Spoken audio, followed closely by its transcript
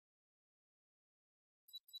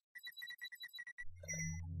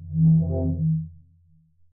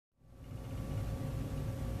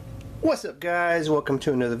What's up guys, welcome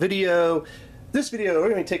to another video. This video we're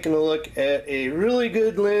going to be taking a look at a really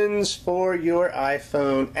good lens for your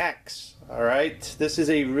iPhone X. Alright, this is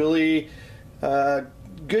a really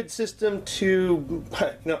good system to,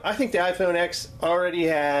 I think the iPhone X already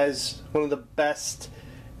has one of the best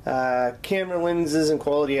camera lenses and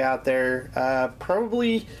quality out there.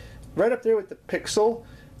 Probably right up there with the Pixel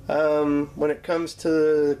when it comes to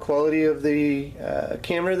the quality of the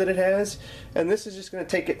camera that it has. And this is just going to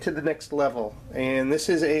take it to the next level. And this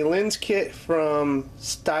is a lens kit from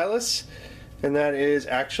Ztylus, and that is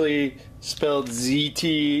actually spelled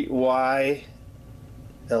Z-T-Y-L-U-S.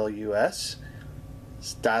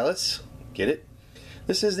 Ztylus, get it?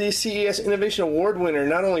 This is the CES Innovation Award winner,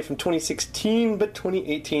 not only from 2016 but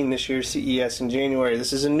 2018, this year's CES in January.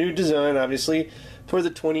 This is a new design, obviously, for the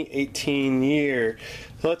 2018 year.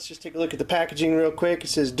 So let's just take a look at the packaging real quick. It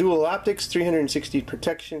says dual optics, 360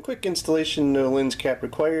 protection, quick installation, no lens cap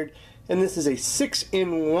required, and this is a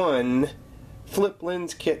 6-in-1 flip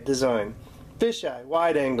lens kit design. Fisheye,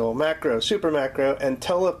 wide angle, macro, super macro, and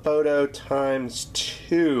telephoto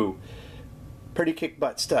 ×2. Pretty kick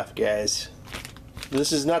butt stuff, guys.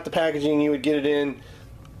 This is not the packaging you would get it in,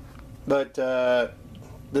 but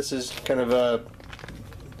this is kind of a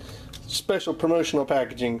special promotional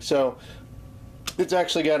packaging, so it's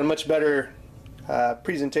actually got a much better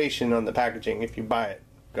presentation on the packaging if you buy it.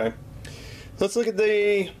 Okay, let's look at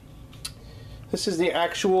this is the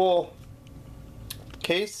actual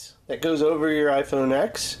case that goes over your iPhone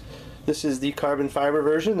X. This is the carbon fiber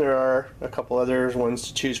version. There are a couple other ones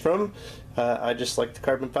to choose from. I just like the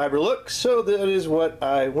carbon fiber look, so that is what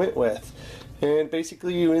I went with. And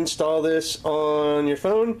basically you install this on your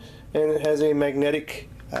phone, and it has a magnetic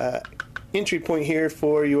entry point here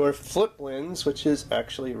for your flip lens, which is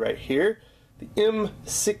actually right here, the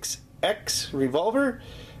M6X revolver.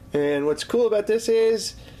 And what's cool about this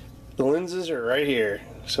is the lenses are right here,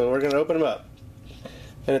 so we're going to open them up,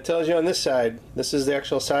 and it tells you on this side, this is the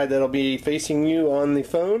actual side that'll be facing you on the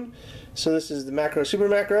phone. So this is the macro, super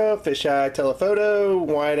macro, fisheye, telephoto,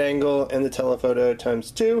 wide angle, and the telephoto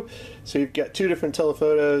 ×2. So you've got two different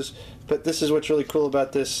telephotos, but this is what's really cool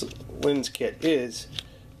about this lens kit is,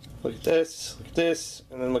 look at this,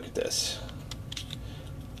 and then look at this.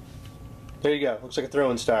 There you go. Looks like a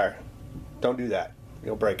throwing star. Don't do that.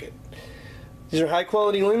 You'll break it. These are high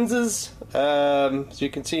quality lenses, as you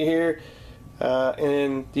can see here,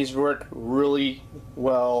 and these work really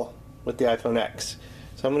well with the iPhone X.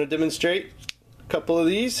 So I'm going to demonstrate a couple of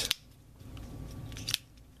these.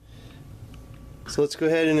 So let's go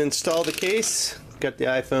ahead and install the case. Got the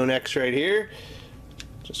iPhone X right here.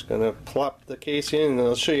 Just going to plop the case in, and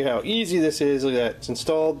I'll show you how easy this is. Look at that. It's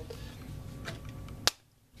installed.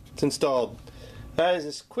 It's installed. That is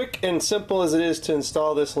as quick and simple as it is to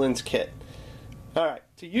install this lens kit. Alright,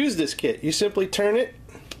 to use this kit, you simply turn it.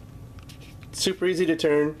 It's super easy to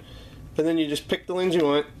turn. And then you just pick the lens you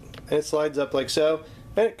want, and it slides up like so.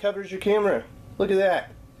 And it covers your camera. Look at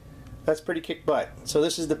that. That's pretty kick butt. So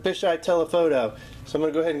this is the fisheye telephoto. So I'm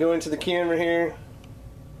going to go ahead and go into the camera here.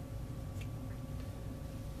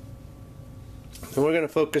 And we're going to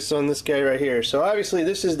focus on this guy right here. So obviously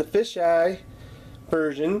this is the fisheye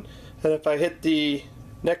version. And if I hit the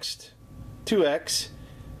next 2x,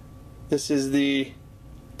 this is the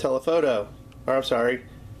telephoto. Or I'm sorry.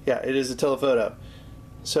 Yeah, it is the telephoto.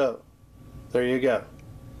 So there you go.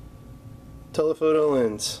 Telephoto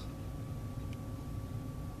lens.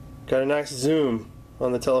 Got a nice zoom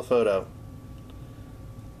on the telephoto.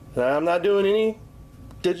 And I'm not doing any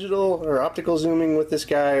digital or optical zooming with this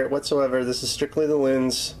guy whatsoever. This is strictly the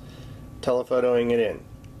lens telephotoing it in.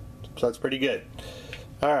 So that's pretty good.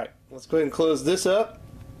 Alright, let's go ahead and close this up.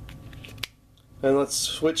 And let's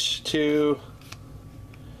switch to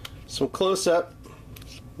some close-up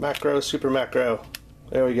macro, super macro.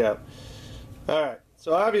 There we go. Alright.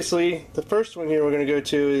 So obviously, the first one here we're going to go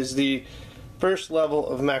to is the first level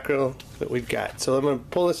of macro that we've got. So I'm going to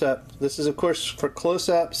pull this up. This is, of course, for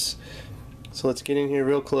close-ups. So let's get in here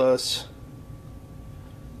real close.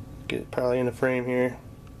 Get it probably in the frame here.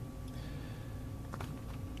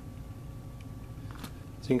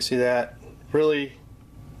 So you can see that. Really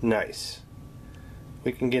nice.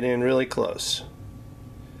 We can get in really close.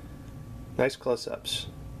 Nice close-ups.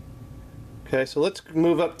 Okay, so let's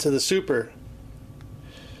move up to the super.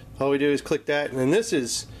 All we do is click that, and then this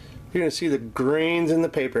is, you're going to see the grains in the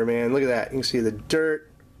paper, man. Look at that. You can see the dirt.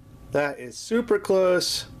 That is super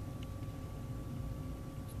close.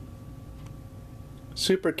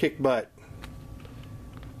 Super kick butt.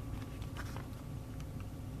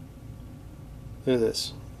 Look at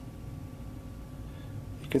this.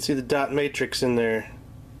 You can see the dot matrix in there.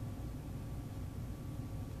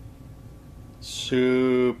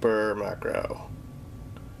 Super macro.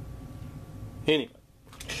 Anyway,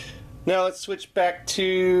 now let's switch back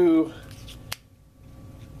to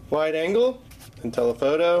wide angle and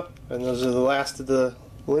telephoto, and those are the last of the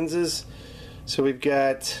lenses. So we've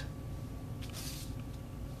got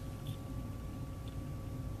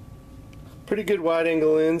pretty good wide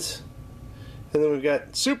angle lens, and then we've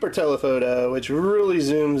got super telephoto, which really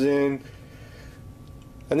zooms in,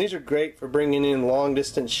 and these are great for bringing in long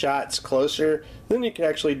distance shots closer. Then you can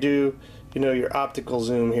actually do, you know, your optical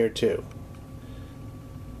zoom here too.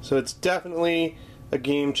 So it's definitely a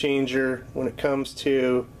game changer when it comes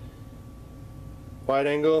to wide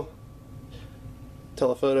angle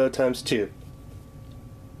telephoto times 2.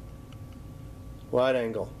 Wide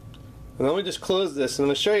angle. And let me just close this and I'm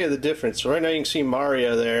going to show you the difference. Right now you can see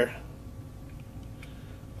Mario there.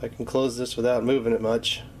 I can close this without moving it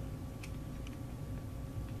much.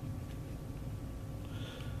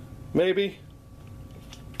 Maybe.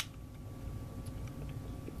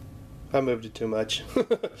 I moved it too much.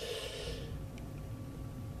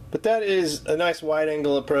 But that is a nice wide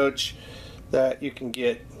angle approach that you can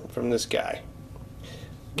get from this guy.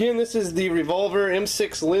 Again, this is the Revolver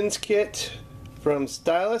M6 lens kit from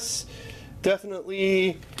Ztylus.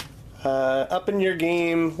 Definitely upping your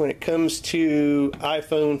game when it comes to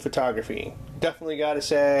iPhone photography. Definitely gotta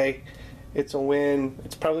say it's a win.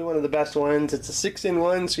 It's probably one of the best ones. It's a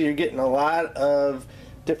 6-in-1, so you're getting a lot of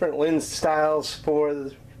different lens styles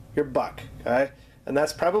for your buck. Okay? And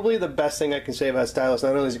that's probably the best thing I can say about Ztylus.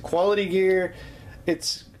 Not only is it quality gear,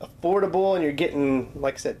 it's affordable, and you're getting,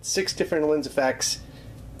 like I said, 6 different lens effects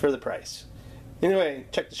for the price. Anyway,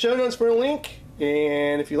 check the show notes for a link,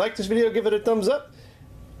 and if you like this video, give it a thumbs up,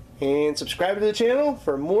 and subscribe to the channel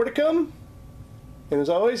for more to come. And as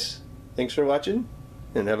always, thanks for watching,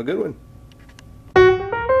 and have a good one.